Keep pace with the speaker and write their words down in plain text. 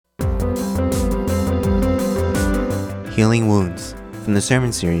Healing Wounds from the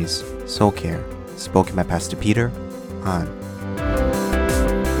sermon series Soul Care, spoken by Pastor Peter Hahn.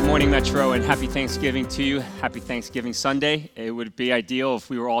 Good morning, Metro, and happy Thanksgiving to you. Happy Thanksgiving Sunday. It would be ideal if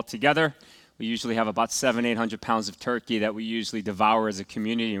we were all together. We usually have about 800 pounds of turkey that we usually devour as a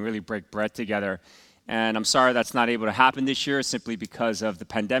community and really break bread together. And I'm sorry that's not able to happen this year simply because of the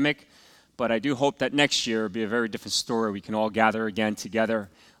pandemic. But I do hope that next year will be a very different story. We can all gather again together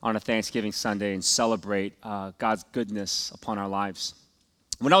on a Thanksgiving Sunday and celebrate God's goodness upon our lives.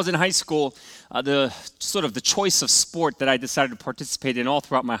 When I was in high school, the choice of sport that I decided to participate in all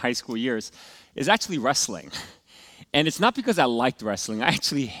throughout my high school years is actually wrestling. And it's not because I liked wrestling. I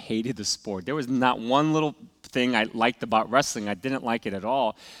actually hated the sport. There was not one little thing I liked about wrestling. I didn't like it at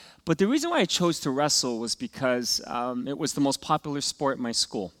all. But the reason why I chose to wrestle was because it was the most popular sport in my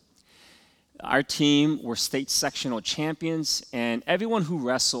school. Our team were state sectional champions, and everyone who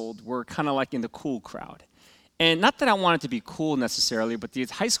wrestled were kind of like in the cool crowd. And not that I wanted to be cool necessarily, but the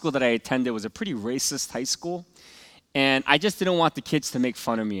high school that I attended was a pretty racist high school, and I just didn't want the kids to make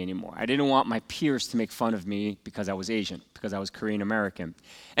fun of me anymore. I didn't want my peers to make fun of me because I was Asian, because I was Korean American.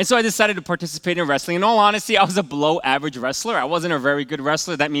 And so I decided to participate in wrestling. In all honesty, I was a below average wrestler. I wasn't a very good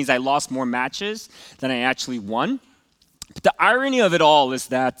wrestler. That means I lost more matches than I actually won. But the irony of it all is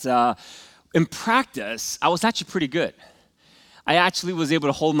that in practice, I was actually pretty good. I actually was able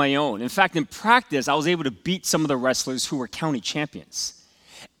to hold my own. In fact, in practice, I was able to beat some of the wrestlers who were county champions.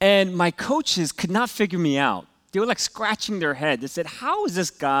 And my coaches could not figure me out. They were like scratching their head. They said, how is this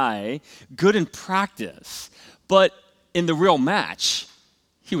guy good in practice, but in the real match,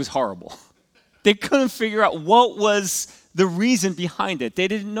 he was horrible? They couldn't figure out what was the reason behind it. They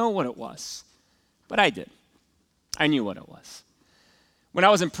didn't know what it was, but I did. I knew what it was. When I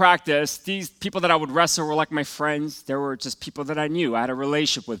was in practice, these people that I would wrestle were like my friends. They were just people that I knew, I had a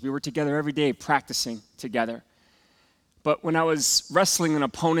relationship with. We were together every day practicing together. But when I was wrestling an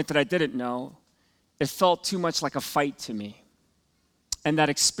opponent that I didn't know, it felt too much like a fight to me. And that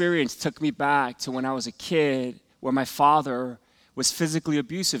experience took me back to when I was a kid, where my father was physically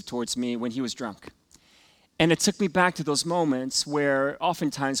abusive towards me when he was drunk. And it took me back to those moments where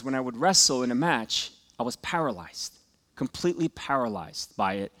oftentimes when I would wrestle in a match, I was paralyzed. Completely paralyzed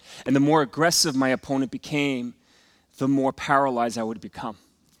by it. And the more aggressive my opponent became, the more paralyzed I would become.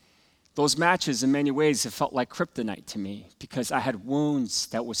 Those matches, in many ways, it felt like kryptonite to me because I had wounds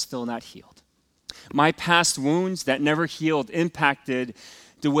that were still not healed. My past wounds that never healed impacted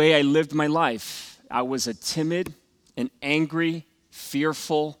the way I lived my life. I was a timid, an angry,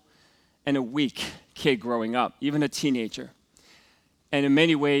 fearful, and a weak kid growing up, even a teenager. And in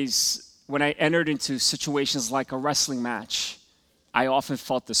many ways, when I entered into situations like a wrestling match, I often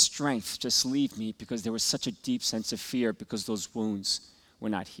felt the strength just leave me because there was such a deep sense of fear because those wounds were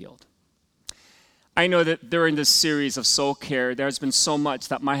not healed. I know that during this series of Soul Care, there's been so much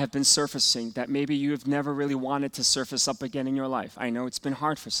that might have been surfacing that maybe you have never really wanted to surface up again in your life. I know it's been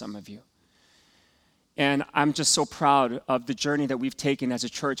hard for some of you. And I'm just so proud of the journey that we've taken as a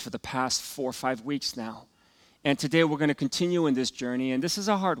church for the past 4 or 5 weeks now. And today we're going to continue in this journey, and this is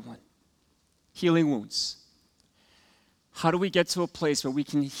a hard one. Healing wounds. How do we get to a place where we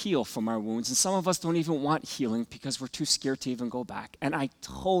can heal from our wounds? And some of us don't even want healing because we're too scared to even go back. And I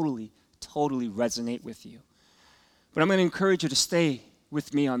totally resonate with you. But I'm going to encourage you to stay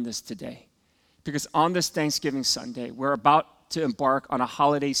with me on this today. Because on this Thanksgiving Sunday, we're about to embark on a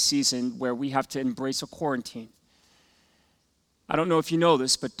holiday season where we have to embrace a quarantine. I don't know if you know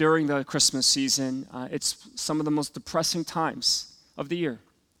this, but during the Christmas season, it's some of the most depressing times of the year.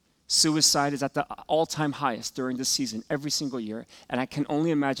 Suicide is at the all-time highest during this season, every single year, and I can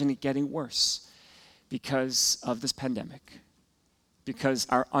only imagine it getting worse because of this pandemic, because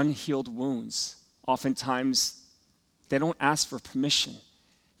our unhealed wounds, oftentimes, they don't ask for permission.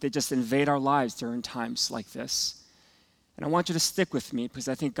 They just invade our lives during times like this. And I want you to stick with me because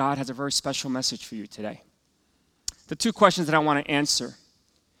I think God has a very special message for you today. The 2 questions that I want to answer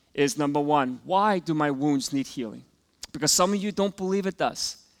is, number 1, why do my wounds need healing? Because some of you don't believe it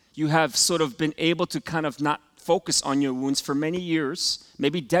does. You have sort of been able to kind of not focus on your wounds for many years,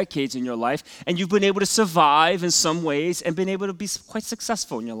 maybe decades in your life, and you've been able to survive in some ways and been able to be quite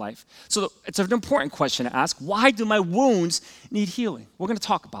successful in your life. So it's an important question to ask. Why do my wounds need healing? We're going to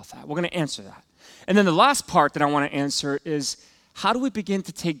talk about that. We're going to answer that. And then the last part that I want to answer is, how do we begin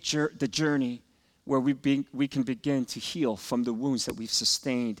to take the journey where we can begin to heal from the wounds that we've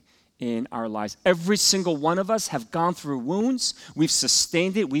sustained in our lives? Every single one of us have gone through wounds. We've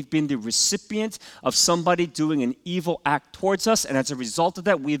sustained it. We've been the recipient of somebody doing an evil act towards us, and as a result of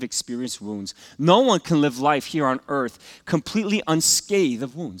that, we've experienced wounds. No one can live life here on earth completely unscathed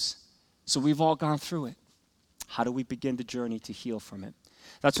of wounds. So we've all gone through it. How do we begin the journey to heal from it?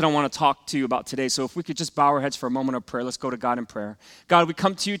 That's what I want to talk to you about today. So if we could just bow our heads for a moment of prayer, let's go to God in prayer. God, we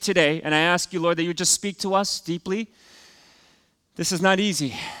come to you today, and I ask you, Lord, that you just speak to us deeply. This is not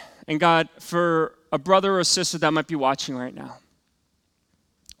easy. And God, for a brother or a sister that might be watching right now,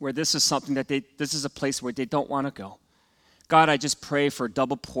 where this is something that this is a place where they don't want to go. God, I just pray for a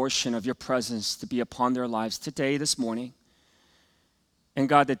double portion of your presence to be upon their lives today, this morning. And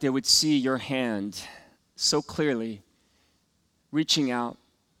God, that they would see your hand so clearly reaching out,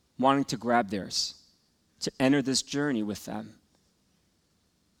 wanting to grab theirs, to enter this journey with them.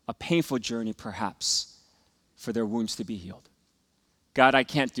 A painful journey, perhaps, for their wounds to be healed. God, I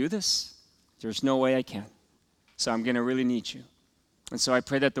can't do this. There's no way I can. So I'm going to really need you. And so I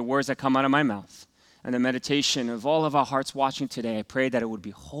pray that the words that come out of my mouth and the meditation of all of our hearts watching today, I pray that it would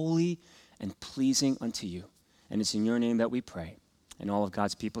be holy and pleasing unto you. And it's in your name that we pray. And all of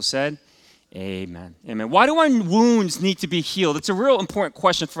God's people said, amen. Amen. Why do our wounds need to be healed? It's a real important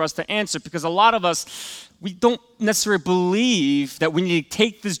question for us to answer because a lot of us, we don't necessarily believe that we need to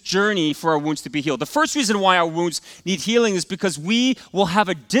take this journey for our wounds to be healed. The first reason why our wounds need healing is because we will have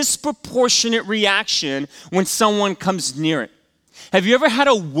a disproportionate reaction when someone comes near it. Have you ever had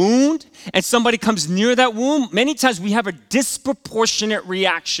a wound and somebody comes near that wound? Many times we have a disproportionate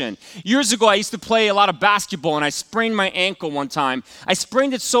reaction. Years ago, I used to play a lot of basketball and I sprained my ankle one time. I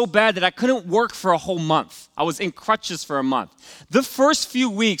sprained it so bad that I couldn't work for a whole month. I was in crutches for a month. The first few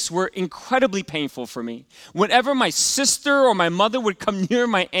weeks were incredibly painful for me. Whenever my sister or my mother would come near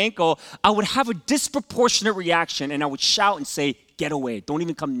my ankle, I would have a disproportionate reaction and I would shout and say, "Get away, don't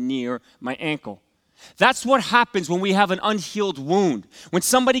even come near my ankle." That's what happens when we have an unhealed wound. When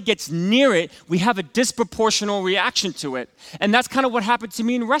somebody gets near it, we have a disproportional reaction to it. And that's kind of what happened to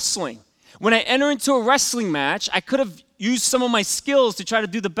me in wrestling. When I enter into a wrestling match, I could have used some of my skills to try to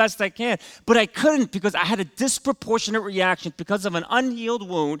do the best I can, but I couldn't because I had a disproportionate reaction because of an unhealed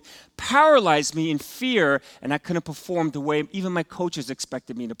wound, paralyzed me in fear, and I couldn't perform the way even my coaches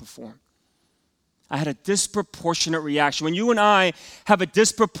expected me to perform. I had a disproportionate reaction. When you and I have a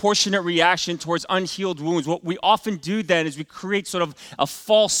disproportionate reaction towards unhealed wounds, what we often do then is we create sort of a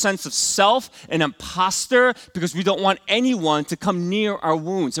false sense of self, an imposter, because we don't want anyone to come near our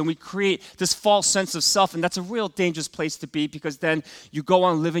wounds. And we create this false sense of self, and that's a real dangerous place to be because then you go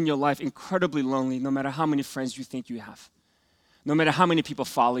on living your life incredibly lonely no matter how many friends you think you have. No matter how many people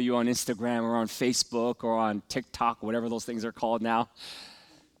follow you on Instagram or on Facebook or on TikTok, whatever those things are called now.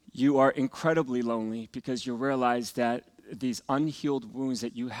 You are incredibly lonely because you realize that these unhealed wounds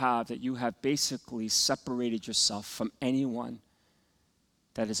that you have basically separated yourself from anyone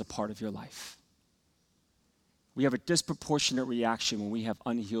that is a part of your life. We have a disproportionate reaction when we have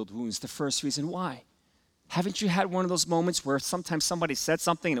unhealed wounds. The first reason why. Haven't you had one of those moments where sometimes somebody said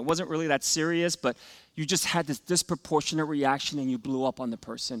something and it wasn't really that serious, but you just had this disproportionate reaction and you blew up on the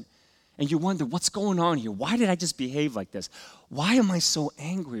person? And you wonder, what's going on here? Why did I just behave like this? Why am I so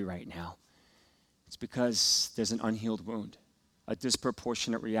angry right now? It's because there's an unhealed wound, a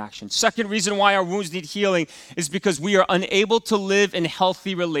disproportionate reaction. Second reason why our wounds need healing is because we are unable to live in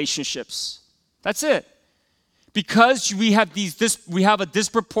healthy relationships. That's it. Because we have a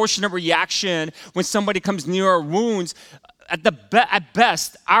disproportionate reaction when somebody comes near our wounds, at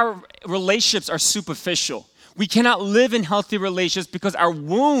best, our relationships are superficial. We cannot live in healthy relationships because our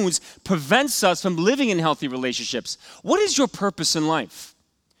wounds prevents us from living in healthy relationships. What is your purpose in life?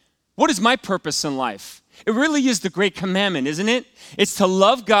 What is my purpose in life? It really is the great commandment, isn't it? It's to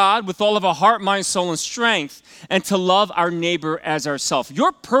love God with all of our heart, mind, soul, and strength, and to love our neighbor as ourselves.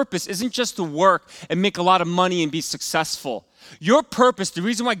 Your purpose isn't just to work and make a lot of money and be successful. Your purpose, the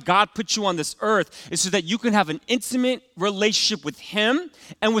reason why God put you on this earth is so that you can have an intimate relationship with Him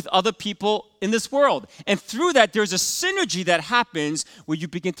and with other people in this world. And through that, there's a synergy that happens where you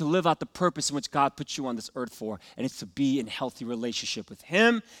begin to live out the purpose in which God put you on this earth for. And it's to be in healthy relationship with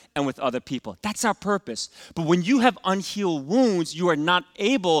Him and with other people. That's our purpose. But when you have unhealed wounds, you are not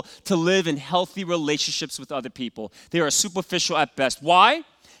able to live in healthy relationships with other people. They are superficial at best. Why?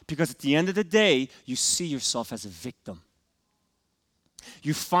 Because at the end of the day, you see yourself as a victim.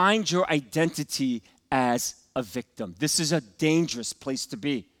 You find your identity as a victim. This is a dangerous place to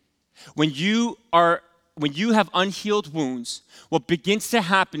be. When you have unhealed wounds, what begins to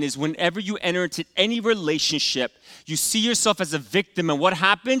happen is whenever you enter into any relationship, you see yourself as a victim, and what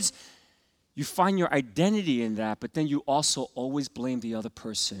happens? You find your identity in that, but then you also always blame the other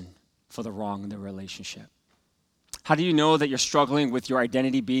person for the wrong in the relationship. How do you know that you're struggling with your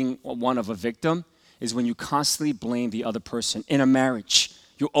identity being one of a victim? Is when you constantly blame the other person. In a marriage,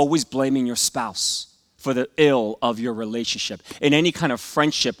 you're always blaming your spouse for the ill of your relationship. In any kind of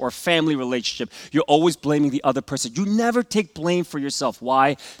friendship or family relationship, you're always blaming the other person. You never take blame for yourself.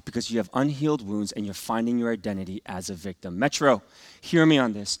 Why? Because you have unhealed wounds and you're finding your identity as a victim. Metro, hear me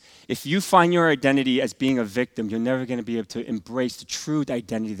on this. If you find your identity as being a victim, you're never going to be able to embrace the true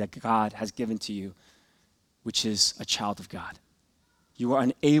identity that God has given to you, which is a child of God. You are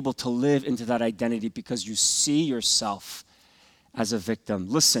unable to live into that identity because you see yourself as a victim.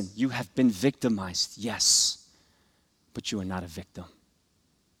 Listen, you have been victimized, yes, but you are not a victim.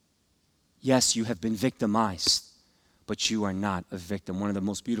 Yes, you have been victimized, but you are not a victim. One of the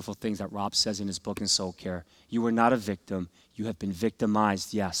most beautiful things that Rob says in his book in Soul Care, you are not a victim. You have been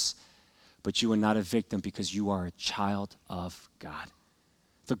victimized, yes, but you are not a victim because you are a child of God.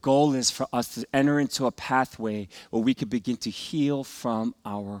 The goal is for us to enter into a pathway where we can begin to heal from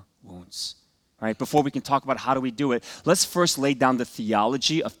our wounds. All right, before we can talk about how do we do it, let's first lay down the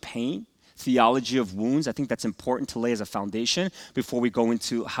theology of pain, theology of wounds. I think that's important to lay as a foundation before we go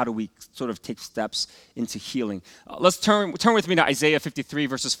into how do we sort of take steps into healing. Let's turn with me to Isaiah 53,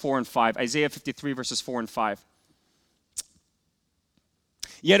 verses 4 and 5. Isaiah 53, verses 4 and 5.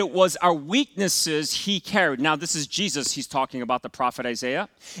 Yet it was our weaknesses he carried. Now, this is Jesus. He's talking about the prophet Isaiah.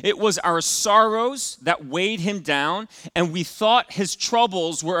 It was our sorrows that weighed him down, and we thought his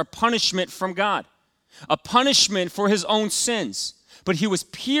troubles were a punishment from God, a punishment for his own sins. But he was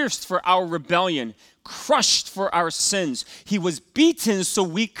pierced for our rebellion, crushed for our sins. He was beaten so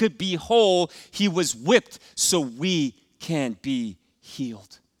we could be whole. He was whipped so we can be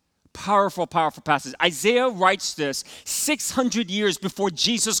healed. Powerful, powerful passage. Isaiah writes this 600 years before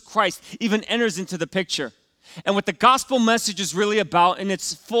Jesus Christ even enters into the picture. And what the gospel message is really about in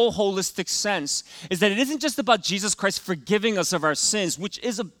its full holistic sense is that it isn't just about Jesus Christ forgiving us of our sins, which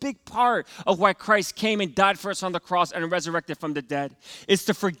is a big part of why Christ came and died for us on the cross and resurrected from the dead. It's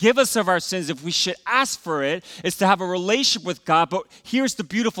to forgive us of our sins if we should ask for it. It's to have a relationship with God. But here's the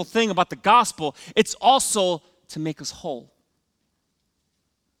beautiful thing about the gospel. It's also to make us whole.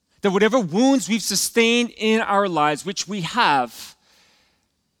 That whatever wounds we've sustained in our lives, which we have,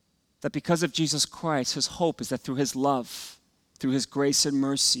 that because of Jesus Christ, his hope is that through his love, through his grace and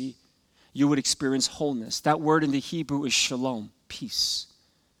mercy, you would experience wholeness. That word in the Hebrew is shalom, peace.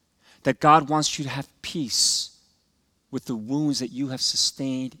 That God wants you to have peace with the wounds that you have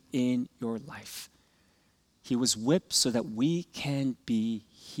sustained in your life. He was whipped so that we can be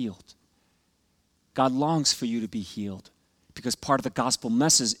healed. God longs for you to be healed. Because part of the gospel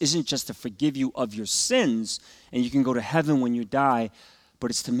message isn't just to forgive you of your sins and you can go to heaven when you die, but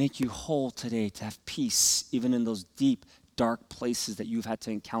it's to make you whole today, to have peace even in those deep, dark places that you've had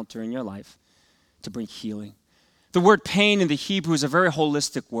to encounter in your life, to bring healing. The word pain in the Hebrew is a very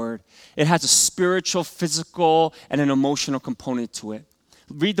holistic word. It has a spiritual, physical, and an emotional component to it.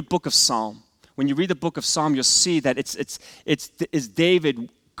 Read the book of Psalm. When you read the book of Psalm, you'll see that it's David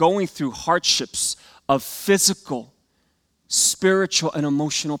going through hardships of physical, spiritual, and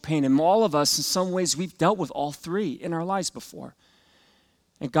emotional pain. And all of us, in some ways, we've dealt with all three in our lives before.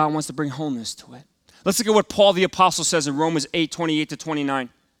 And God wants to bring wholeness to it. Let's look at what Paul the Apostle says in Romans 8:28-29.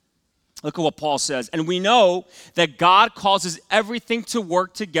 Look at what Paul says. And we know that God causes everything to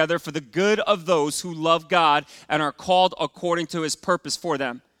work together for the good of those who love God and are called according to his purpose for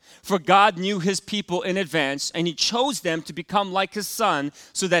them. For God knew his people in advance, and he chose them to become like his son,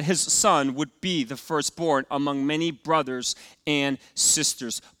 so that his son would be the firstborn among many brothers and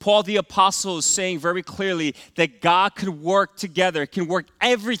sisters. Paul the Apostle is saying very clearly that God can work together, can work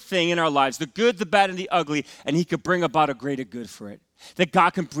everything in our lives, the good, the bad, and the ugly, and he could bring about a greater good for it. That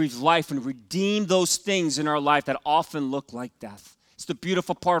God can breathe life and redeem those things in our life that often look like death. It's the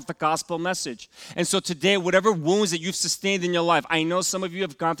beautiful part of the gospel message. And so today, whatever wounds that you've sustained in your life, I know some of you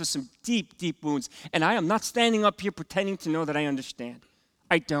have gone through some deep, deep wounds. And I am not standing up here pretending to know that I understand.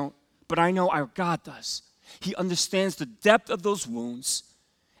 I don't. But I know our God does. He understands the depth of those wounds.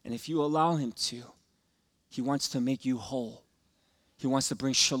 And if you allow him to, he wants to make you whole. He wants to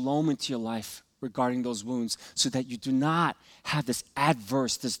bring shalom into your life regarding those wounds so that you do not have this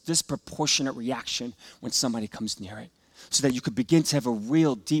adverse, this disproportionate reaction when somebody comes near it. So that you could begin to have a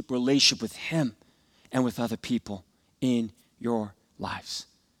real deep relationship with him and with other people in your lives.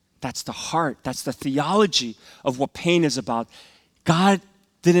 That's the heart. That's the theology of what pain is about. God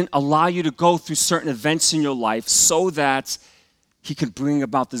didn't allow you to go through certain events in your life so that he could bring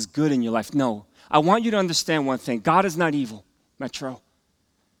about this good in your life. No. I want you to understand one thing. God is not evil, Metro.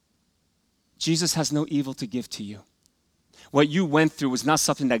 Jesus has no evil to give to you. What you went through was not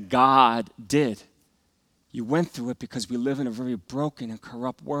something that God did. You went through it because we live in a very broken and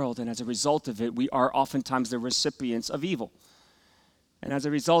corrupt world, and as a result of it, we are oftentimes the recipients of evil. And as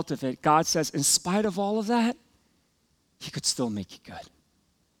a result of it, God says, in spite of all of that, he could still make you good.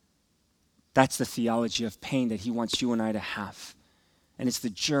 That's the theology of pain that he wants you and I to have. And it's the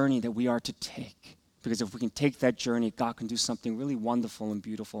journey that we are to take. Because if we can take that journey, God can do something really wonderful and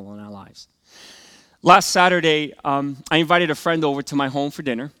beautiful in our lives. Last Saturday, I invited a friend over to my home for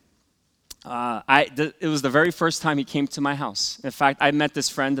dinner. It was the very first time he came to my house. In fact, I met this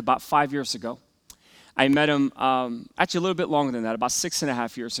friend about 5 years ago. I met him, actually a little bit longer than that, about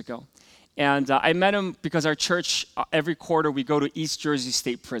 6.5 years ago. And I met him because our church, every quarter, we go to East Jersey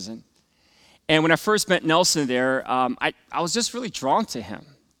State Prison. And when I first met Nelson there, I was just really drawn to him.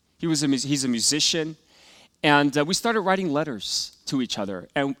 He's a musician. And we started writing letters to each other.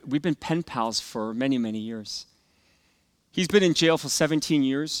 And we've been pen pals for many, many years. He's been in jail for 17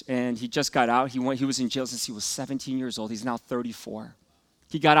 years, and he just got out. He was in jail since he was 17 years old. He's now 34.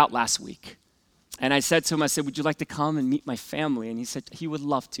 He got out last week. And I said to him, would you like to come and meet my family? And he said he would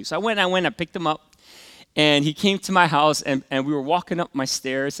love to. So I picked him up, and he came to my house, and we were walking up my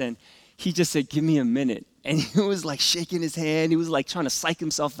stairs, and he just said, give me a minute. And he was like shaking his hand. He was like trying to psych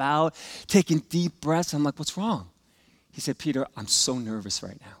himself out, taking deep breaths. I'm like, what's wrong? He said, Peter, I'm so nervous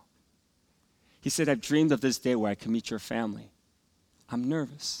right now. He said, I've dreamed of this day where I can meet your family. I'm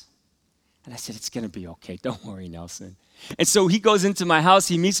nervous. And I said, it's going to be okay. Don't worry, Nelson. And so he goes into my house.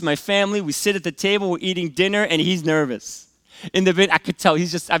 He meets my family. We sit at the table. We're eating dinner, and he's nervous. In the bed, I could tell.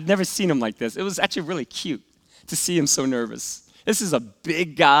 I've never seen him like this. It was actually really cute to see him so nervous. This is a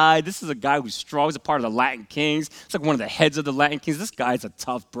big guy. This is a guy who's strong. He's a part of the Latin Kings. It's like one of the heads of the Latin Kings. This guy's a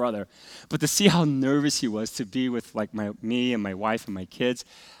tough brother. But to see how nervous he was to be with like me and my wife and my kids,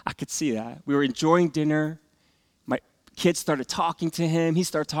 I could see that. We were enjoying dinner. My kids started talking to him. He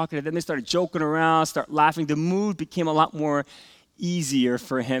started talking to them. They started joking around, started laughing. The mood became a lot more easier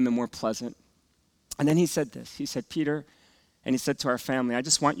for him and more pleasant. And then he said this. He said, Peter, and he said to our family, I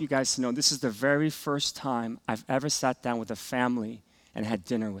just want you guys to know this is the very first time I've ever sat down with a family and had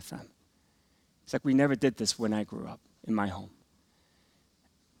dinner with them. It's like we never did this when I grew up in my home.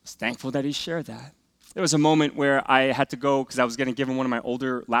 I was thankful that he shared that. There was a moment where I had to go because I was going to give him one of my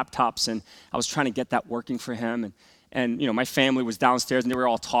older laptops, and I was trying to get that working for him. And my family was downstairs, and they were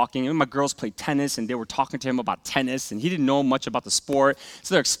all talking. And my girls played tennis, and they were talking to him about tennis, and he didn't know much about the sport.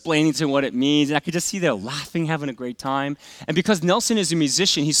 So they're explaining to him what it means, and I could just see they're laughing, having a great time. And because Nelson is a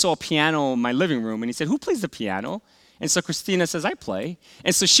musician, he saw a piano in my living room, and he said, who plays the piano? And so Christina says, I play.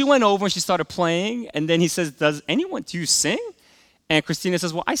 And so she went over, and she started playing, and then he says, do you sing? And Christina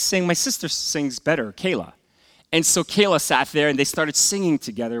says, well, I sing. My sister sings better, Kayla. And so Kayla sat there, and they started singing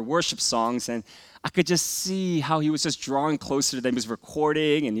together worship songs, and I could just see how he was just drawing closer to them. He was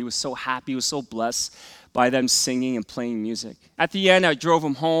recording, and he was so happy. He was so blessed by them singing and playing music. At the end, I drove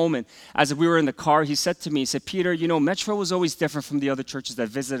him home, and as we were in the car, he said to me, he said, Peter, Metro was always different from the other churches that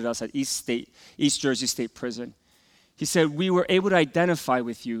visited us at East Jersey State Prison. He said, we were able to identify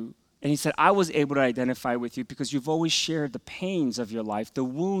with you. And he said, I was able to identify with you because you've always shared the pains of your life, the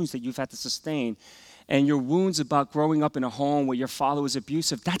wounds that you've had to sustain, and your wounds about growing up in a home where your father was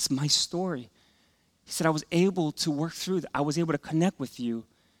abusive. That's my story. He said, I was able to work through that. I was able to connect with you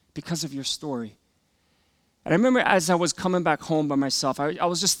because of your story. And I remember as I was coming back home by myself, I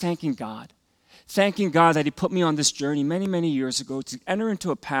was just thanking God that he put me on this journey many, many years ago to enter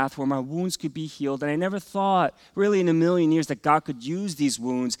into a path where my wounds could be healed. And I never thought, really in a million years, that God could use these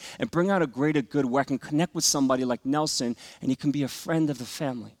wounds and bring out a greater good where I can connect with somebody like Nelson and he can be a friend of the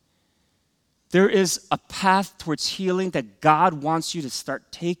family. There is a path towards healing that God wants you to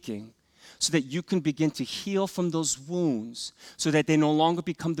start taking so that you can begin to heal from those wounds, so that they no longer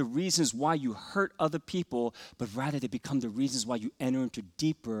become the reasons why you hurt other people, but rather they become the reasons why you enter into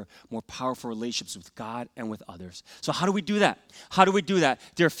deeper, more powerful relationships with God and with others. So how do we do that?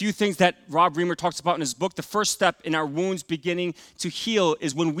 There are a few things that Rob Reimer talks about in his book. The first step in our wounds beginning to heal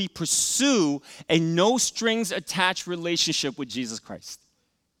is when we pursue a no-strings-attached relationship with Jesus Christ.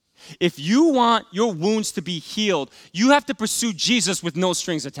 If you want your wounds to be healed, you have to pursue Jesus with no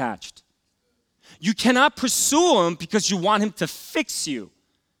strings attached. You cannot pursue him because you want him to fix you.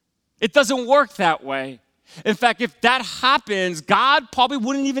 It doesn't work that way. In fact, if that happens, God probably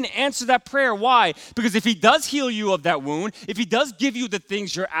wouldn't even answer that prayer. Why? Because if he does heal you of that wound, if he does give you the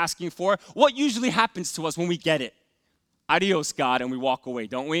things you're asking for, what usually happens to us when we get it? Adios, God, and we walk away,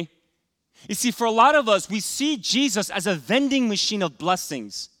 don't we? You see, for a lot of us, we see Jesus as a vending machine of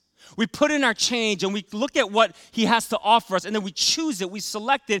blessings. We put in our change and we look at what he has to offer us and then we choose it, we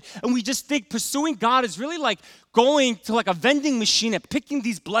select it, and we just think pursuing God is really like going to like a vending machine and picking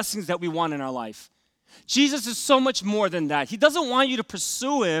these blessings that we want in our life. Jesus is so much more than that. He doesn't want you to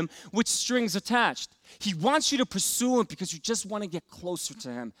pursue him with strings attached. He wants you to pursue him because you just want to get closer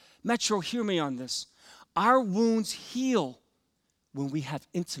to him. Metro, hear me on this. Our wounds heal when we have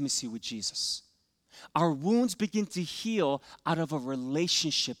intimacy with Jesus. Our wounds begin to heal out of a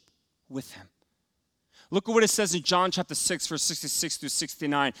relationship with him. Look at what it says in John chapter 6, verse 66 through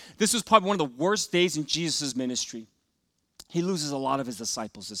 69. This was probably one of the worst days in Jesus' ministry. He loses a lot of his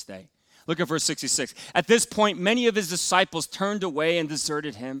disciples this day. Look at verse 66. At this point, many of his disciples turned away and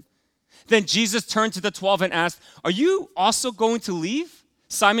deserted him. Then Jesus turned to the 12 and asked, "Are you also going to leave?"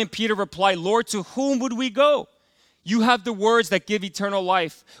 Simon Peter replied, "Lord, to whom would we go? You have the words that give eternal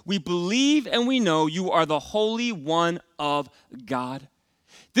life. We believe and we know you are the Holy One of God."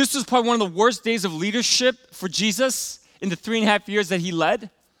 This was probably one of the worst days of leadership for Jesus in the 3.5 years that he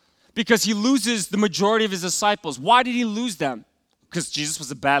led, because he loses the majority of his disciples. Why did he lose them? Because Jesus was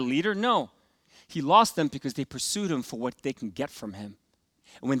a bad leader? No. He lost them because they pursued him for what they can get from him.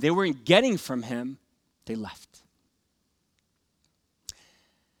 And when they weren't getting from him, they left.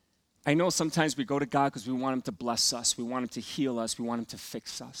 I know sometimes we go to God because we want him to bless us. We want him to heal us. We want him to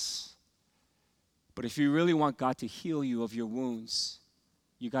fix us. But if you really want God to heal you of your wounds,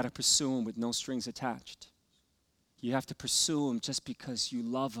 you got to pursue him with no strings attached. You have to pursue him just because you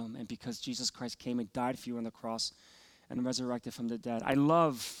love him and because Jesus Christ came and died for you on the cross and resurrected from the dead. I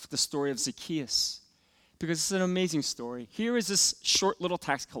love the story of Zacchaeus because it's an amazing story. Here is this short little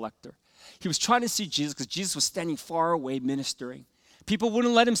tax collector. He was trying to see Jesus because Jesus was standing far away ministering. People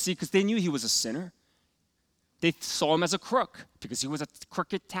wouldn't let him see because they knew he was a sinner. They saw him as a crook because he was a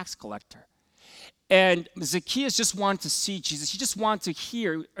crooked tax collector. And Zacchaeus just wanted to see Jesus. He just wanted to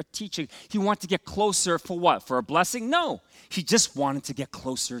hear a teaching. He wanted to get closer for what? For a blessing? No. He just wanted to get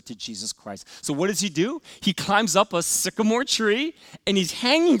closer to Jesus Christ. So what does he do? He climbs up a sycamore tree, and he's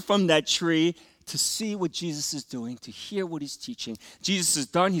hanging from that tree to see what Jesus is doing, to hear what he's teaching. Jesus is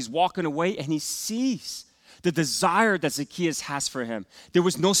done. He's walking away, and he sees the desire that Zacchaeus has for him. There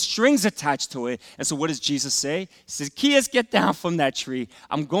was no strings attached to it. And so what does Jesus say? He says, "Zacchaeus, get down from that tree.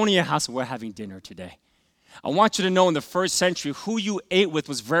 I'm going to your house and we're having dinner today." I want you to know in the first century, who you ate with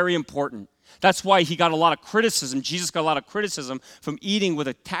was very important. That's why he got a lot of criticism. Jesus got a lot of criticism from eating with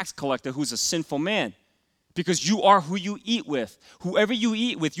a tax collector who's a sinful man. Because you are who you eat with. Whoever you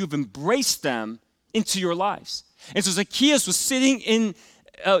eat with, you've embraced them into your lives. And so Zacchaeus was sitting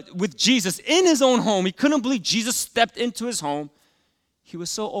with Jesus in his own home. He couldn't believe Jesus stepped into his home. He was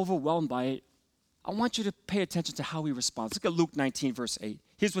so overwhelmed by it. I want you to pay attention to how he responds. Look at Luke 19, verse 8.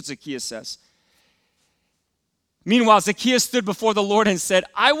 Here's what Zacchaeus says. Meanwhile, Zacchaeus stood before the Lord and said,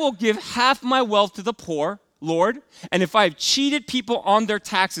 "I will give half my wealth to the poor, Lord, and if I have cheated people on their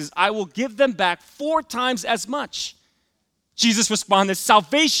taxes, I will give them back 4 times as much." Jesus responded,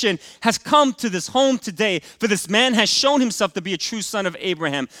 "Salvation has come to this home today, for this man has shown himself to be a true son of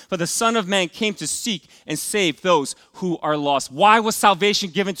Abraham. For the Son of Man came to seek and save those who are lost." Why was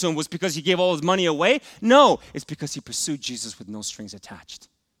salvation given to him? Was it because he gave all his money away? No, it's because he pursued Jesus with no strings attached.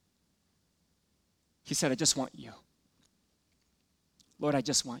 He said, "I just want you. Lord, I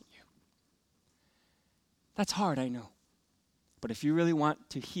just want you." That's hard, I know. But if you really want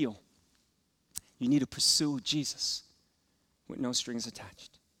to heal, you need to pursue Jesus with no strings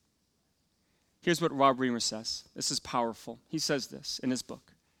attached. Here's what Rob Reimer says. This is powerful. He says this in his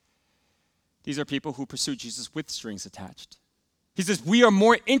book. These are people who pursue Jesus with strings attached. He says, "We are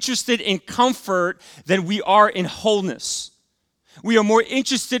more interested in comfort than we are in wholeness. We are more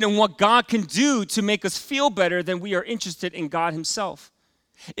interested in what God can do to make us feel better than we are interested in God himself.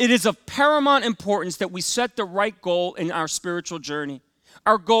 It is of paramount importance that we set the right goal in our spiritual journey.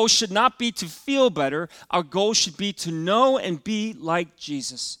 Our goal should not be to feel better. Our goal should be to know and be like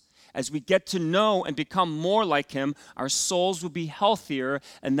Jesus. As we get to know and become more like him, our souls will be healthier,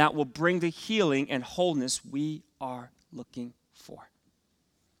 and that will bring the healing and wholeness we are looking for."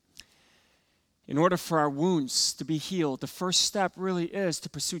 In order for our wounds to be healed, the first step really is to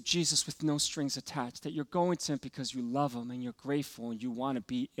pursue Jesus with no strings attached, that you're going to him because you love him and you're grateful and you want to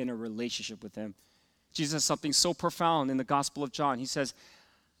be in a relationship with him. Jesus has something so profound in the Gospel of John. He says,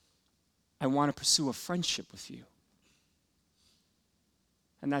 "I want to pursue a friendship with you."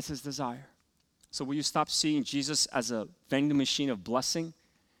 And that's his desire. So will you stop seeing Jesus as a vending machine of blessing?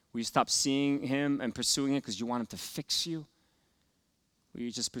 Will you stop seeing him and pursuing him because you want him to fix you? Will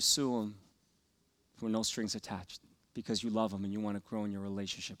you just pursue him with no strings attached because you love him and you want to grow in your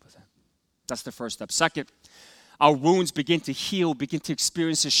relationship with him? That's the first step. Second, our wounds begin to heal, begin to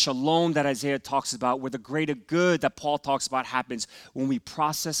experience the shalom that Isaiah talks about, where the greater good that Paul talks about happens when we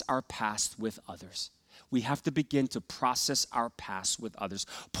process our past with others. we have to begin to process our past with others.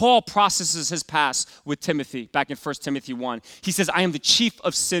 Paul processes his past with Timothy back in 1 Timothy 1. He says, I am the chief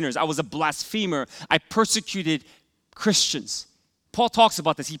of sinners. I was a blasphemer. I persecuted Christians. Paul talks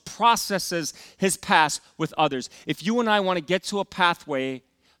about this. He processes his past with others. If you and I want to get to a pathway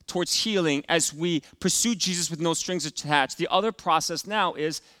towards healing as we pursue Jesus with no strings attached, the other process now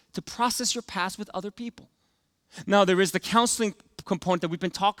is to process your past with other people. Now, there is the counseling component that we've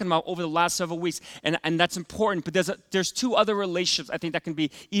been talking about over the last several weeks, and that's important, but there's two other relationships I think that can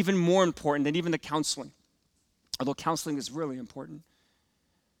be even more important than even the counseling, although counseling is really important.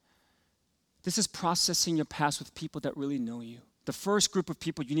 This is processing your past with people that really know you. The first group of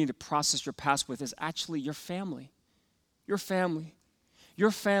people you need to process your past with is actually your family. Your family.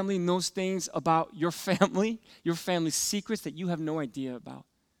 Your family knows things about your family's secrets that you have no idea about.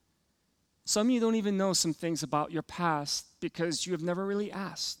 Some of you don't even know some things about your past because you have never really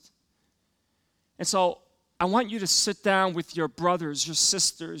asked. And so I want you to sit down with your brothers, your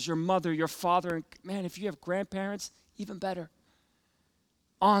sisters, your mother, your father, and man, if you have grandparents, even better.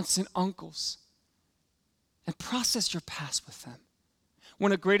 Aunts and uncles. And process your past with them.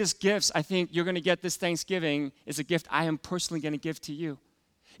 One of the greatest gifts I think you're going to get this Thanksgiving is a gift I am personally going to give to you.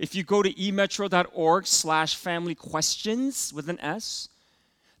 If you go to emetro.org/family-questions with an S,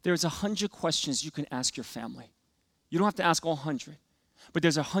 there's 100 questions you can ask your family. You don't have to ask all 100, but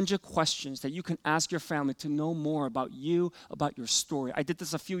there's 100 questions that you can ask your family to know more about you, about your story. I did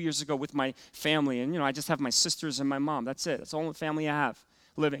this a few years ago with my family, and I just have my sisters and my mom. That's it. That's the only family I have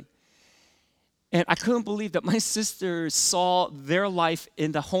living. And I couldn't believe that my sisters saw their life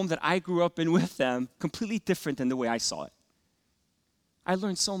in the home that I grew up in with them completely different than the way I saw it. I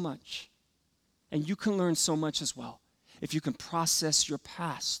learned so much. And you can learn so much as well if you can process your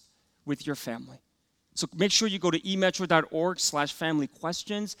past with your family. So make sure you go to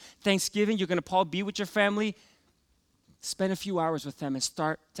emetro.org/family-questions. Thanksgiving, you're going to probably be with your family. Spend a few hours with them and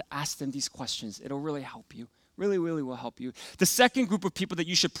start to ask them these questions. It'll really help you. Really, really will help you. The second group of people that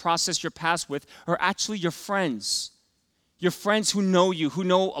you should process your past with are actually your friends. Your friends who know you, who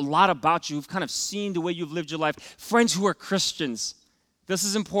know a lot about you, who've kind of seen the way you've lived your life. Friends who are Christians. This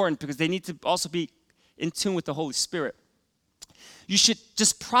is important because they need to also be in tune with the Holy Spirit. You should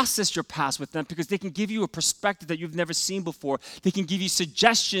just process your past with them because they can give you a perspective that you've never seen before. They can give you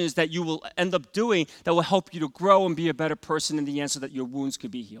suggestions that you will end up doing that will help you to grow and be a better person in the end so that your wounds could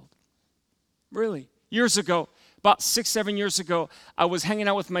be healed. Really. Years ago, about 6-7 years ago, I was hanging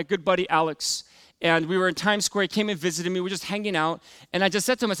out with my good buddy Alex, and we were in Times Square. He came and visited me. We were just hanging out, and I just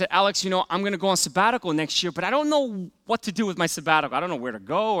said to him, I said, Alex, I'm going to go on sabbatical next year, but I don't know what to do with my sabbatical. I don't know where to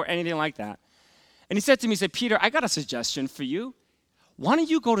go or anything like that. And he said to me, Peter, I got a suggestion for you. Why don't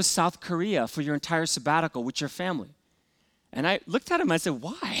you go to South Korea for your entire sabbatical with your family? And I looked at him and I said,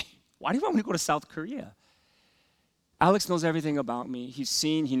 why? Why do you want me to go to South Korea? Alex knows everything about me.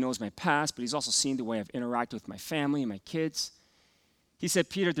 He knows my past, but he's also seen the way I've interacted with my family and my kids. He said,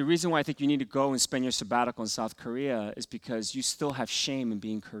 Peter, the reason why I think you need to go and spend your sabbatical in South Korea is because you still have shame in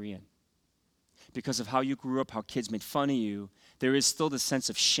being Korean. Because of how you grew up, how kids made fun of you, there is still the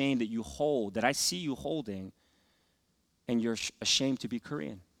sense of shame that you hold, that I see you holding, and you're ashamed to be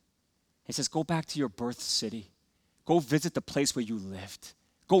Korean. He says, go back to your birth city. Go visit the place where you lived.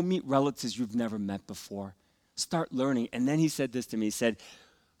 Go meet relatives you've never met before. Start learning. And then he said this to me. He said,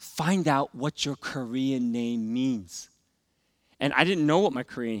 find out what your Korean name means. And I didn't know what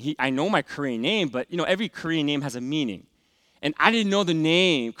I know my Korean name, but every Korean name has a meaning. And I didn't know the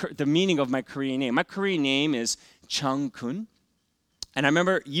meaning of my Korean name. My Korean name is Chung-kun. And I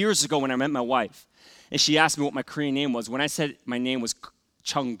remember years ago when I met my wife, and she asked me what my Korean name was. When I said my name was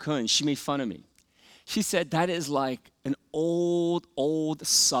Chung-kun, she made fun of me. She said, that is like an old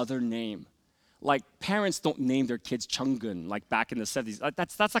Southern name. Like parents don't name their kids Chung-gun like back in the 70s.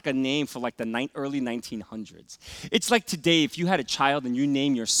 That's like a name for like the early 1900s. It's like today if you had a child and you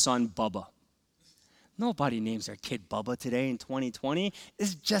name your son Bubba. Nobody names their kid Bubba today in 2020.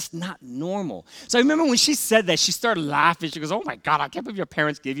 It's just not normal. So I remember when she said that, she started laughing. She goes, oh my God, I can't believe your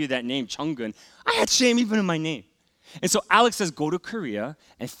parents gave you that name, Chung-gun. I had shame even in my name. And so Alex says, go to Korea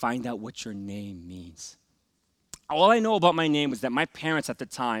and find out what your name means. All I know about my name was that my parents at the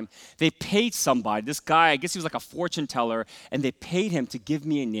time, they paid somebody, this guy, I guess he was like a fortune teller, and they paid him to give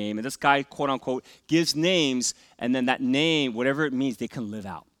me a name. And this guy, quote unquote, gives names, and then that name, whatever it means, they can live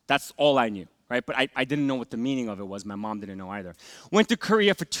out. That's all I knew, right? But I didn't know what the meaning of it was. My mom didn't know either. Went to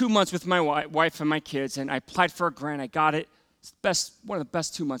Korea for 2 months with my wife and my kids, and I applied for a grant. I got it. It's one of the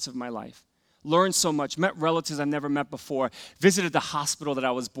best 2 months of my life. Learned so much, met relatives I've never met before, visited the hospital that I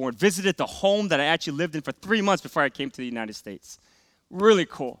was born, visited the home that I actually lived in for 3 months before I came to the United States. Really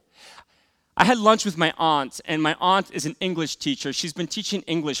cool. I had lunch with my aunt, and my aunt is an English teacher. She's been teaching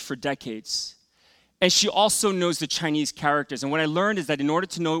English for decades. And she also knows the Chinese characters. And what I learned is that in order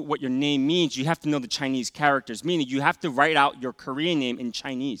to know what your name means, you have to know the Chinese characters, meaning you have to write out your Korean name in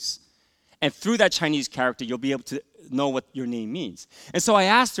Chinese. And through that Chinese character, you'll be able to know what your name means. And so I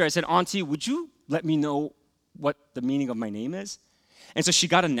asked her, I said, Auntie, would you let me know what the meaning of my name is? And so she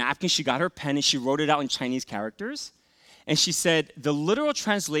got a napkin, she got her pen, and she wrote it out in Chinese characters. And she said, the literal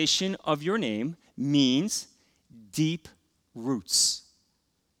translation of your name means deep roots.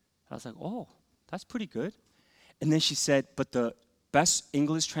 I was like, oh, that's pretty good. And then she said, but the best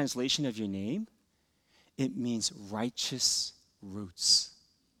English translation of your name, it means righteous roots.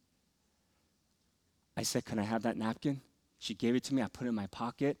 I said, can I have that napkin? She gave it to me. I put it in my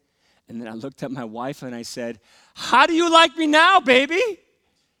pocket. And then I looked at my wife and I said, how do you like me now, baby?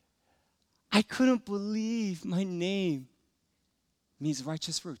 I couldn't believe my name means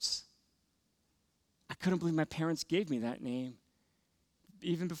righteous roots. I couldn't believe my parents gave me that name,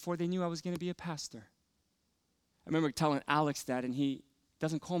 even before they knew I was going to be a pastor. I remember telling Alex that, and he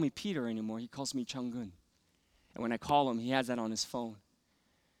doesn't call me Peter anymore. He calls me Chung-gun. And when I call him, he has that on his phone.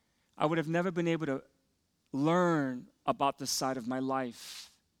 I would have never been able to learn about this side of my life.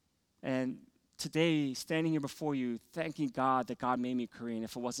 And today, standing here before you, thanking God that God made me Korean,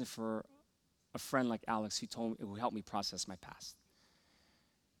 if it wasn't for a friend like Alex who told me it would help me process my past.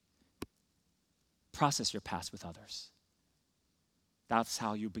 Process your past with others. That's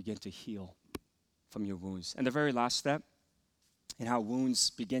how you begin to heal from your wounds. And the very last step in how wounds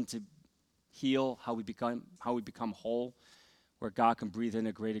begin to heal, how we become whole, where God can breathe in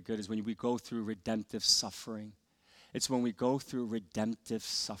a greater good, is when we go through redemptive suffering. It's when we go through redemptive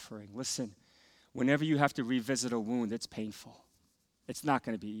suffering. Listen, whenever you have to revisit a wound, it's painful. It's not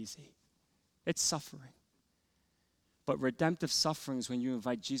going to be easy. It's suffering. But redemptive suffering is when you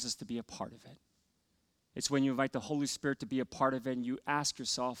invite Jesus to be a part of it. It's when you invite the Holy Spirit to be a part of it and you ask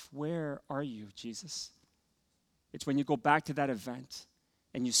yourself, where are you, Jesus? It's when you go back to that event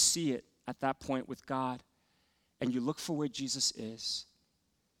and you see it at that point with God and you look for where Jesus is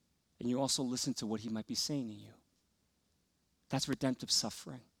and you also listen to what he might be saying to you. That's redemptive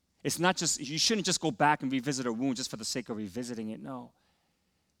suffering. It's not just, you shouldn't just go back and revisit a wound just for the sake of revisiting it, no.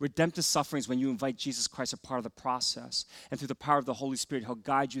 Redemptive suffering is when you invite Jesus Christ a part of the process. And through the power of the Holy Spirit, he'll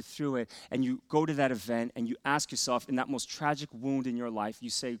guide you through it. And you go to that event and you ask yourself, in that most tragic wound in your life, you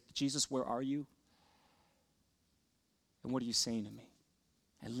say, Jesus, where are you? And what are you saying to me?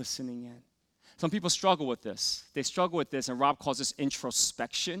 And listening in. Some people struggle with this. They struggle with this, and Rob calls this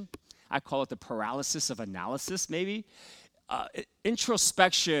introspection. I call it the paralysis of analysis, maybe.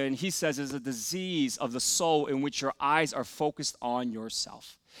 Introspection, he says, is a disease of the soul in which your eyes are focused on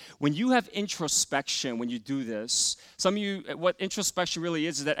yourself. When you have introspection, when you do this, some of you, what introspection really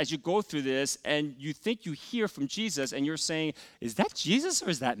is that as you go through this and you think you hear from Jesus and you're saying, is that Jesus or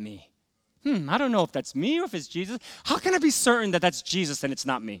is that me? I don't know if that's me or if it's Jesus. How can I be certain that that's Jesus and it's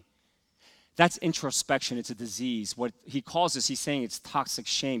not me? That's introspection. It's a disease. What he calls this, he's saying it's toxic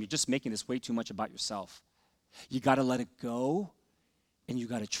shame. You're just making this way too much about yourself. You got to let it go, and you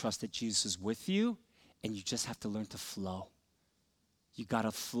got to trust that Jesus is with you, and you just have to learn to flow. You got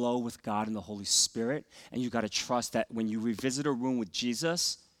to flow with God and the Holy Spirit, and you got to trust that when you revisit a room with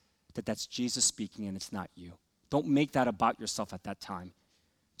Jesus, that's Jesus speaking and it's not you. Don't make that about yourself at that time.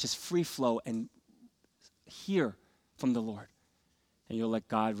 Just free flow and hear from the Lord, and you'll let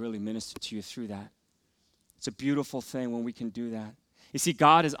God really minister to you through that. It's a beautiful thing when we can do that. You see,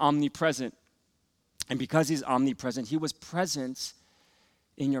 God is omnipresent. And because he's omnipresent, he was present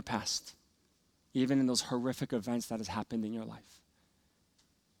in your past, even in those horrific events that has happened in your life.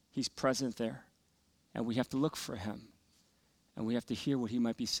 He's present there, and we have to look for him, and we have to hear what he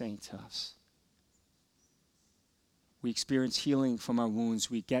might be saying to us. We experience healing from our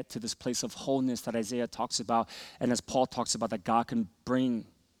wounds. We get to this place of wholeness that Isaiah talks about, and as Paul talks about, that God can bring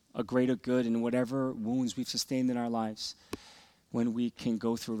a greater good in whatever wounds we've sustained in our lives when we can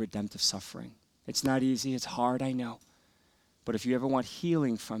go through redemptive suffering. It's not easy. It's hard, I know. But if you ever want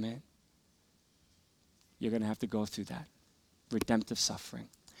healing from it, you're going to have to go through that redemptive suffering.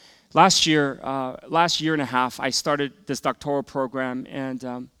 Last year and a half, I started this doctoral program,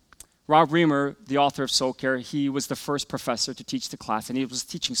 and Rob Reamer, the author of Soul Care, he was the first professor to teach the class, and he was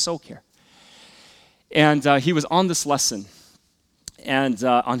teaching Soul Care. And he was on this lesson and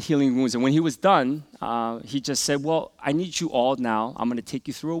on healing wounds. And when he was done, he just said, well, I need you all now. I'm going to take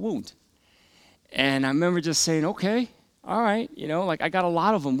you through a wound. And I remember just saying, okay, all right, I got a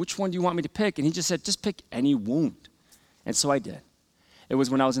lot of them. Which one do you want me to pick? And he just said, just pick any wound. And so I did. It was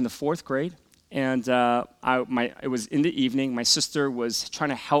when I was in the 4th grade, And it was in the evening. My sister was trying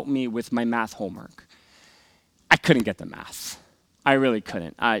to help me with my math homework. I couldn't get the math. I really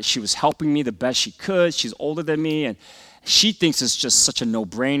couldn't. She was helping me the best she could. She's older than me, and she thinks it's just such a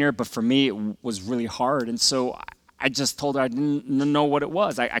no-brainer, but for me, it was really hard. And so I just told her I didn't know what it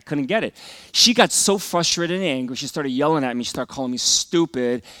was. I couldn't get it. She got so frustrated and angry. She started yelling at me. She started calling me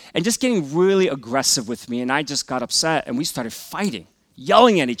stupid and just getting really aggressive with me. And I just got upset, and we started fighting,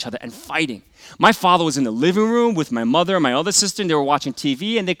 yelling at each other and fighting. My father was in the living room with my mother and my other sister, and they were watching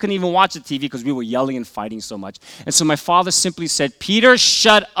TV, and they couldn't even watch the TV because we were yelling and fighting so much. And so my father simply said, "Peter,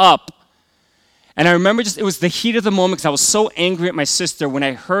 shut up." And I remember it was the heat of the moment because I was so angry at my sister. When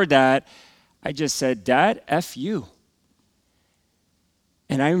I heard that, I just said, "Dad, F you."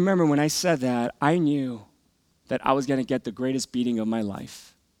 And I remember when I said that, I knew that I was going to get the greatest beating of my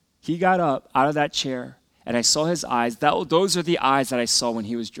life. He got up out of that chair, and I saw his eyes. Those are the eyes that I saw when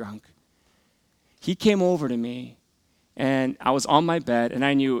he was drunk. He came over to me, and I was on my bed, and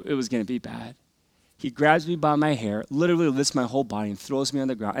I knew it was going to be bad. He grabs me by my hair, literally lifts my whole body and throws me on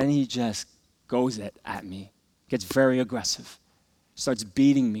the ground, and he just goes at me, gets very aggressive, starts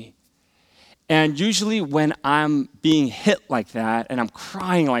beating me. And usually when I'm being hit like that and I'm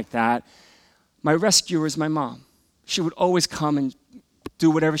crying like that, my rescuer is my mom. She would always come and do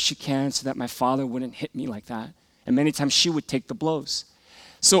whatever she can so that my father wouldn't hit me like that. And many times she would take the blows.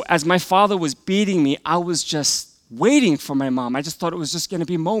 So as my father was beating me, I was just waiting for my mom. I just thought it was just going to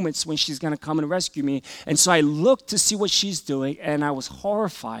be moments when she's going to come and rescue me. And so I looked to see what she's doing, and I was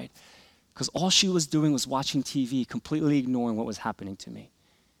horrified because all she was doing was watching TV, completely ignoring what was happening to me.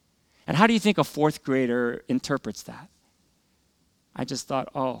 And how do you think a fourth grader interprets that? I just thought,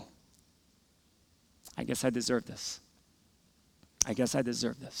 oh, I guess I deserve this. I guess I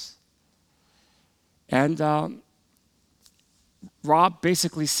deserve this. And Rob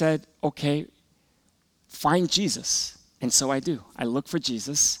basically said, okay, find Jesus. And so I do. I look for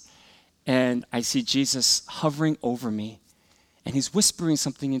Jesus, and I see Jesus hovering over me, and he's whispering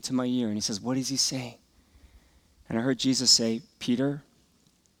something into my ear, and he says, what is he saying? And I heard Jesus say, Peter,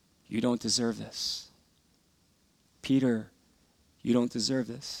 you don't deserve this. Peter, you don't deserve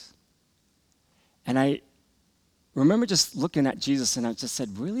this. And I remember just looking at Jesus, and I just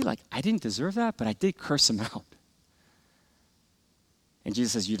said, really? Like, I didn't deserve that, but I did curse him out. And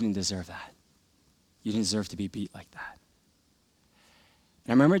Jesus says, you didn't deserve that. You didn't deserve to be beat like that.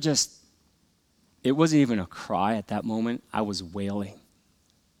 And I remember it wasn't even a cry at that moment. I was wailing.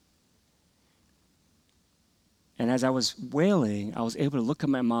 And as I was wailing, I was able to look at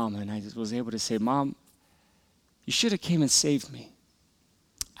my mom, and I was able to say, Mom, you should have came and saved me.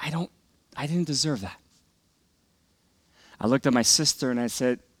 I didn't deserve that. I looked at my sister and I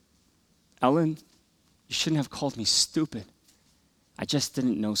said, Ellen, you shouldn't have called me stupid. I just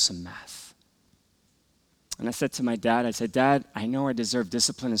didn't know some math. And I said to my dad, I said, Dad, I know I deserve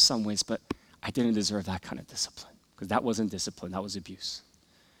discipline in some ways, but I didn't deserve that kind of discipline because that wasn't discipline, that was abuse.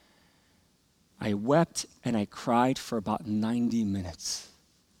 I wept and I cried for about 90 minutes,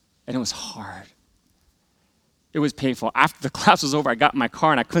 and it was hard. It was painful. After the class was over, I got in my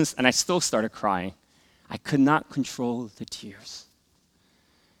car and I still started crying. I could not control the tears.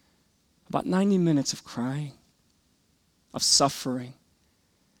 About 90 minutes of crying, of suffering.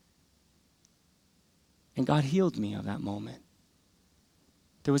 And God healed me of that moment.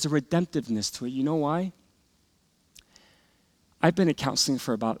 There was a redemptiveness to it. You know why? I've been in counseling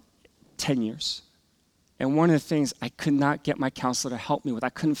for about 10 years. And one of the things I could not get my counselor to help me with, I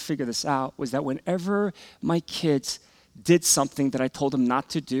couldn't figure this out, was that whenever my kids did something that I told them not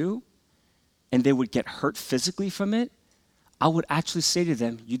to do, and they would get hurt physically from it, I would actually say to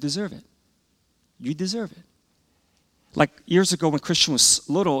them, you deserve it. You deserve it. Like years ago when Christian was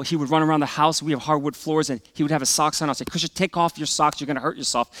little, he would run around the house. We have hardwood floors, and he would have his socks on. I'd say, Christian, take off your socks. You're going to hurt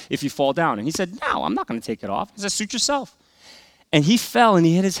yourself if you fall down. And he said, no, I'm not going to take it off. He said, suit yourself. And he fell, and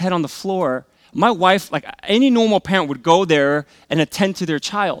he hit his head on the floor. My wife, like any normal parent, would go there and attend to their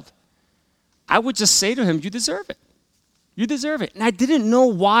child. I would just say to him, you deserve it. You deserve it. And I didn't know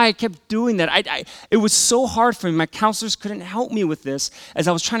why I kept doing that. It was so hard for me. My counselors couldn't help me with this as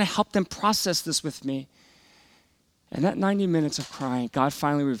I was trying to help them process this with me. And that 90 minutes of crying, God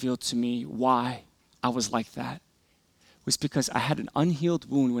finally revealed to me why I was like that. It was because I had an unhealed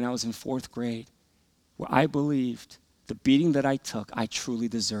wound when I was in 4th grade where I believed the beating that I took, I truly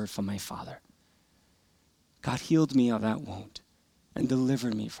deserved from my father. God healed me of that wound and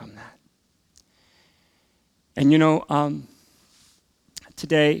delivered me from that. And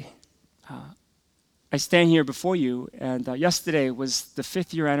today, I stand here before you, and yesterday was the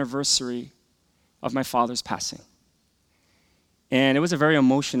 5th year anniversary of my father's passing. And it was a very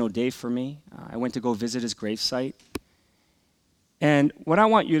emotional day for me. I went to go visit his gravesite. And what I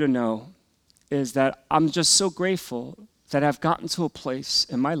want you to know is that I'm just so grateful that I've gotten to a place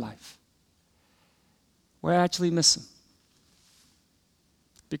in my life where I actually miss him.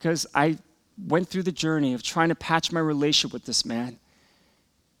 Because I went through the journey of trying to patch my relationship with this man,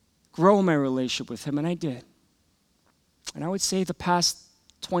 grow my relationship with him, and I did. And I would say the past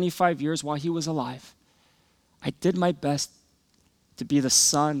 25 years while he was alive, I did my best to be the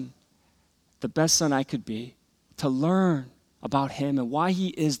best son I could be, to learn about him and why he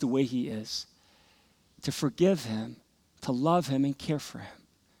is the way he is, to forgive him, to love him and care for him.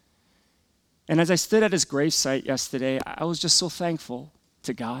 And as I stood at his gravesite yesterday, I was just so thankful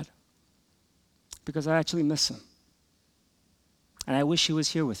to God because I actually miss him. And I wish he was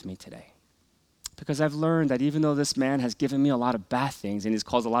here with me today because I've learned that even though this man has given me a lot of bad things and he's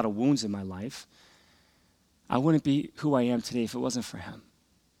caused a lot of wounds in my life, I wouldn't be who I am today if it wasn't for him.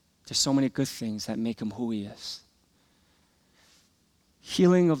 There's so many good things that make him who he is.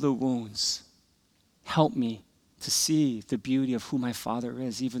 Healing of the wounds helped me to see the beauty of who my Father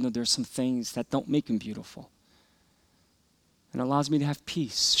is, even though there's some things that don't make him beautiful. And allows me to have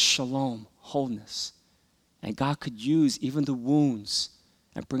peace, shalom, wholeness. And God could use even the wounds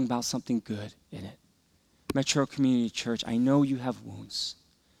and bring about something good in it. Metro Community Church, I know you have wounds.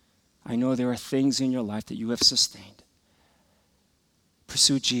 I know there are things in your life that you have sustained.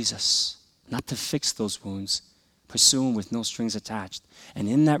 Pursue Jesus, not to fix those wounds. Pursue him with no strings attached. And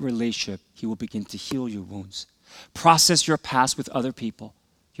in that relationship, he will begin to heal your wounds. Process your past with other people,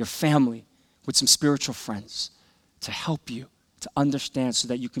 your family, with some spiritual friends to help you to understand so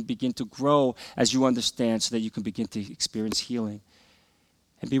that you can begin to grow as you understand so that you can begin to experience healing.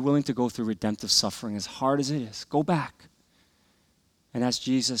 And be willing to go through redemptive suffering as hard as it is. Go back and ask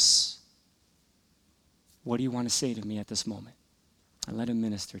Jesus, what do you want to say to me at this moment? And let him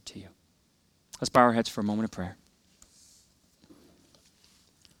minister to you. Let's bow our heads for a moment of prayer.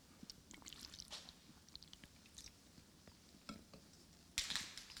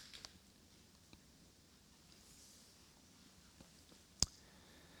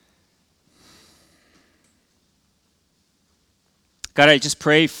 God, I just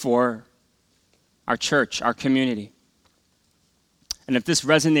pray for our church, our community. And if this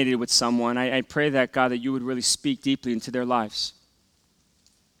resonated with someone, I pray that, God, that you would really speak deeply into their lives.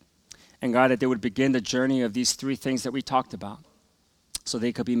 And God, that they would begin the journey of these three things that we talked about so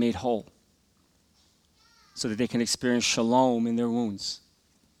they could be made whole, so that they can experience shalom in their wounds.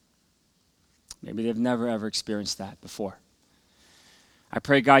 Maybe they've never, ever experienced that before. I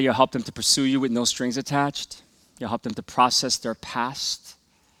pray, God, you'll help them to pursue you with no strings attached. You'll help them to process their past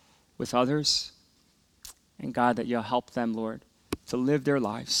with others. And God, that you'll help them, Lord, to live their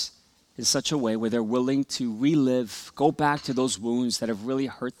lives in such a way where they're willing to relive, go back to those wounds that have really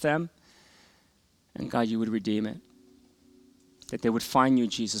hurt them. And God, you would redeem it. That they would find you,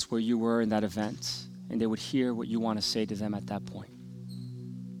 Jesus, where you were in that event. And they would hear what you want to say to them at that point.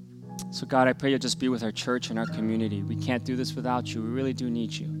 So God, I pray you'll just be with our church and our community. We can't do this without you. We really do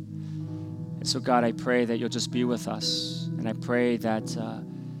need you. And so God, I pray that you'll just be with us. And I pray that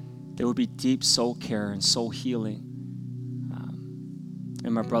there will be deep soul care and soul healing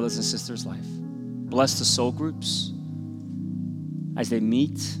in my brothers and sisters' life. Bless the soul groups as they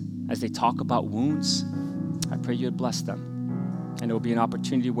meet, as they talk about wounds. I pray you would bless them. And it will be an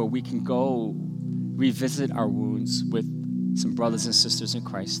opportunity where we can go revisit our wounds with some brothers and sisters in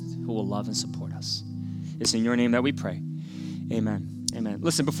Christ who will love and support us. It's in your name that we pray. Amen. Amen.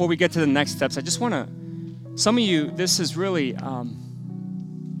 Listen, before we get to the next steps, I just want to, some of you, this has really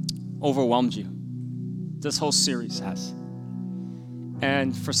overwhelmed you. This whole series has.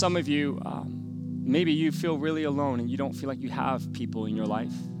 And for some of you, maybe you feel really alone and you don't feel like you have people in your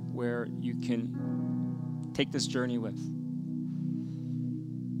life where you can take this journey with.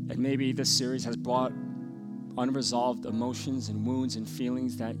 And maybe this series has brought unresolved emotions and wounds and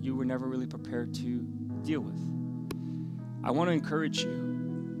feelings that you were never really prepared to deal with. I want to encourage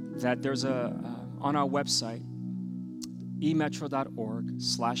you that there's on our website,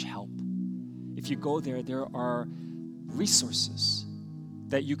 emetro.org/help. If you go there, there are resources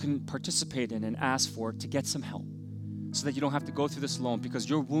that you can participate in and ask for to get some help so that you don't have to go through this alone because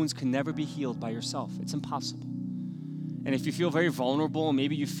your wounds can never be healed by yourself. It's impossible. And if you feel very vulnerable,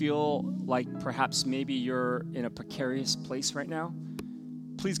 maybe you feel like perhaps maybe you're in a precarious place right now,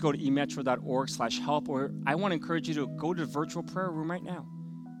 please go to emetro.org/help, or I want to encourage you to go to the virtual prayer room right now,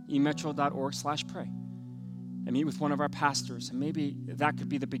 emetro.org/pray, and meet with one of our pastors. And maybe that could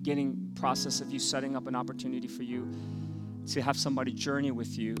be the beginning process of you setting up an opportunity for you to have somebody journey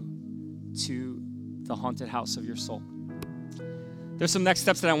with you to the haunted house of your soul. There's some next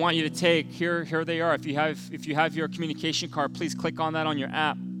steps that I want you to take. Here they are. If you have your communication card, please click on that on your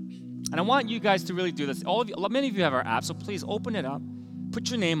app. And I want you guys to really do this. Many of you have our app, so please open it up, put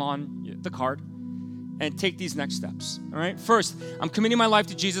your name on the card, and take these next steps. All right. First, I'm committing my life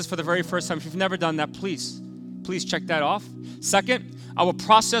to Jesus for the very first time. If you've never done that, please check that off. Second, I will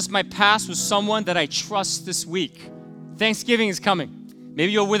process my past with someone that I trust this week. Thanksgiving is coming.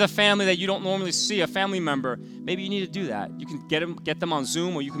 Maybe you're with a family that you don't normally see, a family member. Maybe you need to do that. You can get them on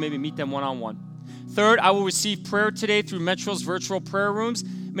Zoom, or you can maybe meet them one-on-one. Third, I will receive prayer today through Metro's virtual prayer rooms.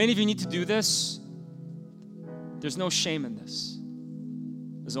 Many of you need to do this. There's no shame in this.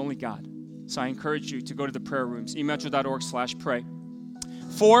 There's only God. So I encourage you to go to the prayer rooms, emetro.org/pray.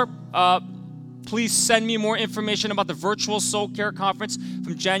 4, please send me more information about the virtual Soul Care Conference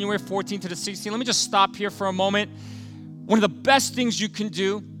from January 14th to the 16th. Let me just stop here for a moment. One of the best things you can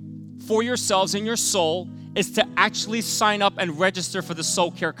do for yourselves and your soul is to actually sign up and register for the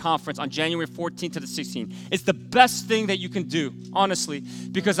Soul Care Conference on January 14th to the 16th. It's the best thing that you can do, honestly,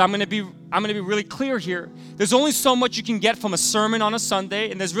 because I'm going to be really clear here. There's only so much you can get from a sermon on a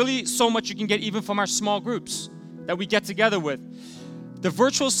Sunday, and there's really so much you can get even from our small groups that we get together with. The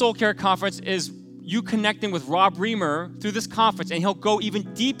virtual Soul Care Conference is you connecting with Rob Reamer through this conference, and he'll go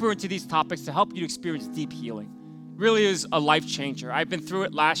even deeper into these topics to help you experience deep healing. Really is a life changer. I've been through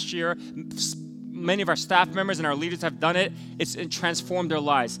it last year. Many of our staff members and our leaders have done it. It transformed their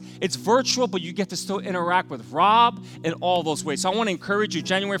lives. It's virtual, but you get to still interact with Rob in all those ways. So I want to encourage you,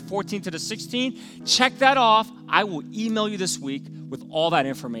 January 14th to the 16th, check that off. I will email you this week with all that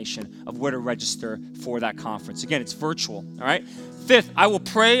information of where to register for that conference. Again, it's virtual, all right? 5th, I will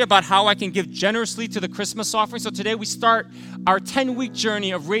pray about how I can give generously to the Christmas offering. So today we start our 10-week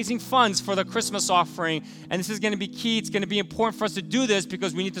journey of raising funds for the Christmas offering. And this is going to be key. It's going to be important for us to do this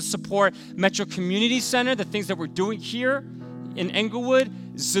because we need to support Metro Community Center, the things that we're doing here in Englewood.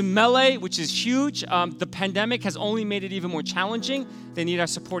 Zemele, which is huge. The pandemic has only made it even more challenging. They need our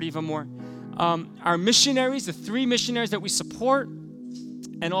support even more. Our missionaries, the 3 missionaries that we support,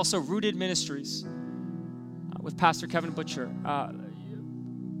 and also Rooted Ministries. With Pastor Kevin Butcher.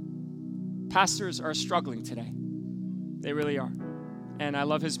 Pastors are struggling today. They really are. And I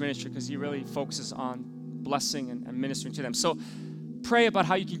love his ministry because he really focuses on blessing and ministering to them. So pray about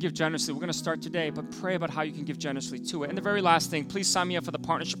how you can give generously. We're going to start today, but pray about how you can give generously to it. And the very last thing, please sign me up for the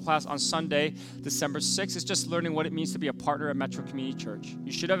partnership class on Sunday, December 6th. It's just learning what it means to be a partner at Metro Community Church.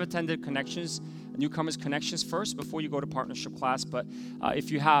 You should have attended Newcomers Connections first before you go to partnership class. But if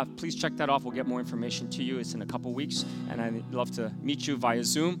you have, please check that off. We'll get more information to you. It's in a couple weeks. And I'd love to meet you via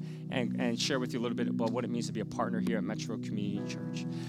Zoom and share with you a little bit about what it means to be a partner here at Metro Community Church.